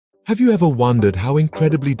Have you ever wondered how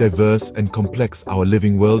incredibly diverse and complex our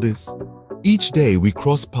living world is? Each day we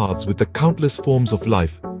cross paths with the countless forms of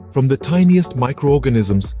life, from the tiniest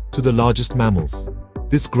microorganisms to the largest mammals.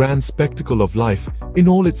 This grand spectacle of life, in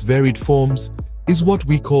all its varied forms, is what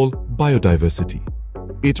we call biodiversity.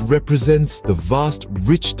 It represents the vast,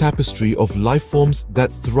 rich tapestry of life forms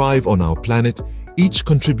that thrive on our planet, each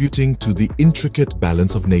contributing to the intricate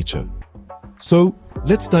balance of nature. So,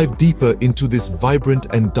 let's dive deeper into this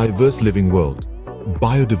vibrant and diverse living world.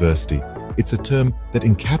 Biodiversity. It's a term that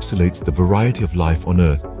encapsulates the variety of life on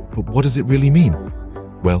Earth. But what does it really mean?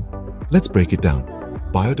 Well, let's break it down.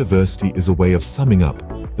 Biodiversity is a way of summing up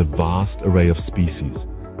the vast array of species,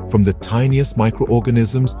 from the tiniest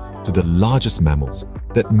microorganisms to the largest mammals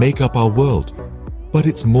that make up our world. But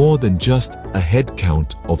it's more than just a head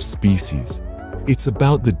count of species. It's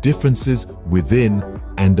about the differences within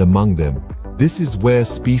and among them. This is where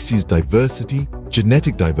species diversity,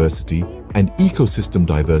 genetic diversity, and ecosystem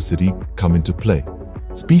diversity come into play.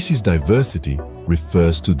 Species diversity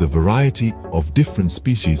refers to the variety of different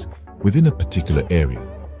species within a particular area.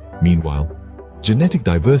 Meanwhile, genetic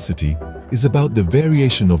diversity is about the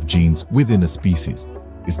variation of genes within a species.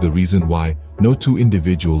 It's the reason why no two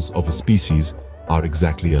individuals of a species are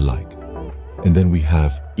exactly alike. And then we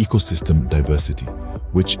have ecosystem diversity,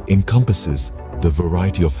 which encompasses the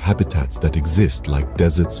variety of habitats that exist, like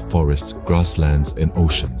deserts, forests, grasslands, and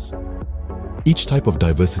oceans. Each type of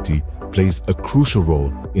diversity plays a crucial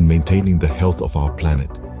role in maintaining the health of our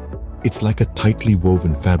planet. It's like a tightly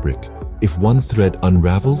woven fabric. If one thread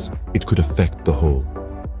unravels, it could affect the whole.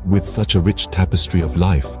 With such a rich tapestry of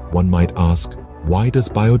life, one might ask, why does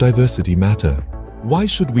biodiversity matter? Why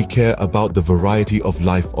should we care about the variety of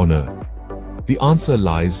life on Earth? The answer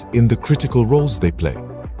lies in the critical roles they play.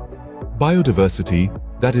 Biodiversity,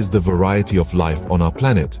 that is the variety of life on our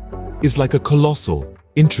planet, is like a colossal,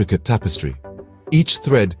 intricate tapestry. Each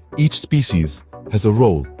thread, each species, has a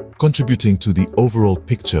role contributing to the overall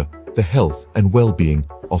picture, the health and well-being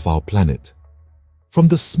of our planet. From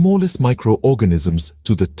the smallest microorganisms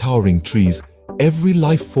to the towering trees, every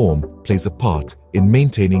life form plays a part in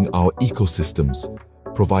maintaining our ecosystems,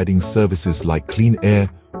 providing services like clean air,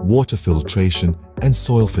 water filtration, and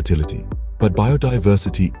soil fertility. But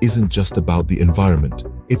biodiversity isn't just about the environment,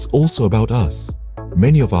 it's also about us.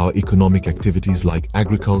 Many of our economic activities like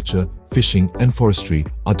agriculture, fishing, and forestry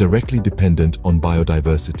are directly dependent on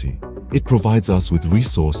biodiversity. It provides us with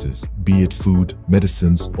resources, be it food,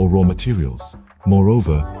 medicines, or raw materials.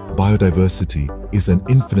 Moreover, biodiversity is an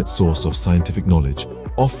infinite source of scientific knowledge,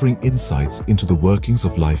 offering insights into the workings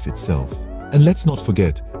of life itself. And let's not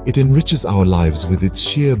forget, it enriches our lives with its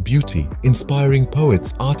sheer beauty, inspiring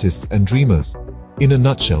poets, artists, and dreamers. In a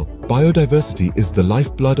nutshell, biodiversity is the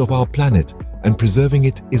lifeblood of our planet, and preserving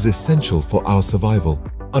it is essential for our survival.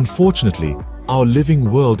 Unfortunately, our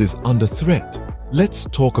living world is under threat. Let's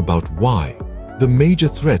talk about why. The major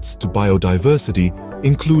threats to biodiversity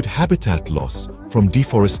include habitat loss from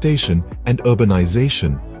deforestation and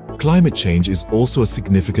urbanization. Climate change is also a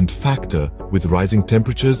significant factor, with rising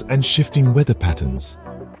temperatures and shifting weather patterns.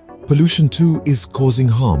 Pollution too is causing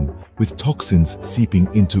harm, with toxins seeping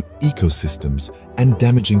into ecosystems and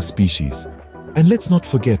damaging species. And let's not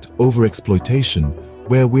forget overexploitation,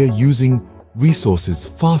 where we're using resources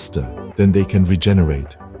faster than they can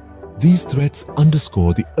regenerate. These threats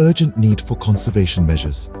underscore the urgent need for conservation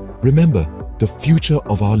measures. Remember, the future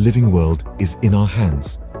of our living world is in our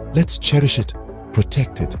hands. Let's cherish it,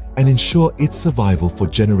 protect it, and ensure its survival for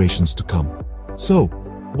generations to come. So,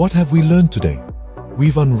 what have we learned today?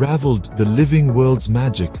 We've unraveled the living world's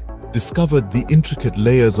magic, discovered the intricate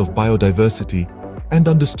layers of biodiversity, and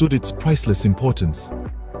understood its priceless importance.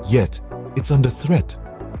 Yet, it's under threat.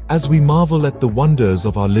 As we marvel at the wonders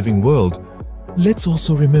of our living world, let's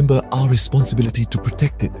also remember our responsibility to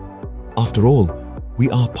protect it. After all, we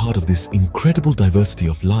are part of this incredible diversity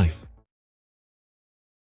of life.